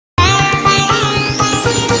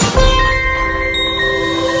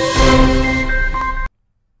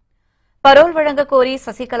Parole வழங்க கோரி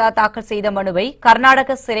சசிகலா தாக்கல் செய்த மனுவை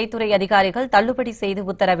கர்நாடக சிறைத்துறை அதிகாரிகள் தள்ளுபடி செய்து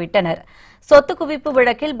உத்தரவிட்டனர். சொத்து குவிப்பு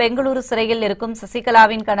வழக்கில் பெங்களூரு சிறையில் இருக்கும்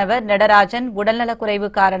சசிகலாவின் கணவர் நடராஜன் உடல்நலக்குறைவு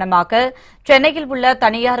காரணமாக சென்னையில் உள்ள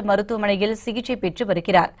தனியார் மருத்துவமனையில் சிகிச்சை பெற்று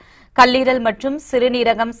வருகிறார். கல்லீரல் மற்றும்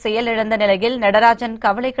சிறுநீரகம் செயலிழந்த நிலையில் நடராஜன்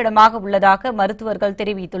கவலைக்கிடமாக உள்ளதாக மருத்துவர்கள்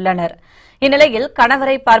தெரிவித்துள்ளனர். இந்நிலையில்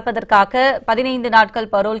கணவரை பார்ப்பதற்காக 15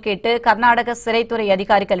 நாட்கள் பரோல் கேட்டு கர்நாடக சிறைத்துறை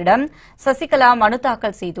அதிகாரிகளிடம் சசிகலா மனு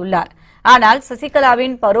தாக்கல் செய்துள்ளார். ஆனால்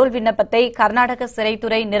சசிகலாவின் பரோல் விண்ணப்பத்தை கர்நாடக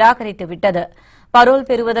சிறைத்துறை நிராகரித்துவிட்டது. பரோல்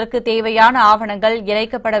பெறுவதற்கு தேவையான ஆவணங்கள்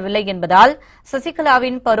இணைக்கப்படவில்லை என்பதால்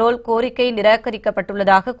சசிகலாவின் பரோல் கோரிக்கை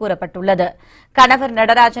நிராகரிக்கப்பட்டுள்ளதாக கூறப்பட்டுள்ளது. கணவர்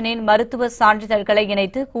நடராஜனின் மருத்துவ சான்றிதழ்களை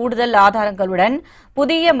இணைத்து கூடுதல் ஆதாரங்களுடன்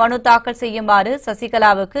புதிய மனு தாக்கல் செய்யுமாறு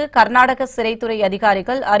சசிகலாவுக்கு கர்நாடக சிறைத்துறை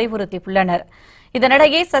அதிகாரிகள் அறிவுறுத்தியுள்ளனர்.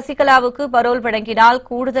 இதனிடையே சசிகலாவுக்கு பரோல் வழங்கினால்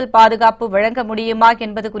கூடுதல் பாதுகாப்பு வழங்க முடியுமா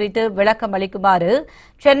என்பது குறித்து விளக்கம் அளிக்குமாறு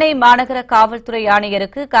சென்னை மாநகர காவல்துறை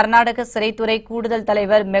ஆணையருக்கு கர்நாடக சிறைத்துறை கூடுதல்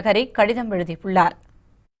தலைவர் மெஹரிக் கடிதம் எழுதியுள்ளார்.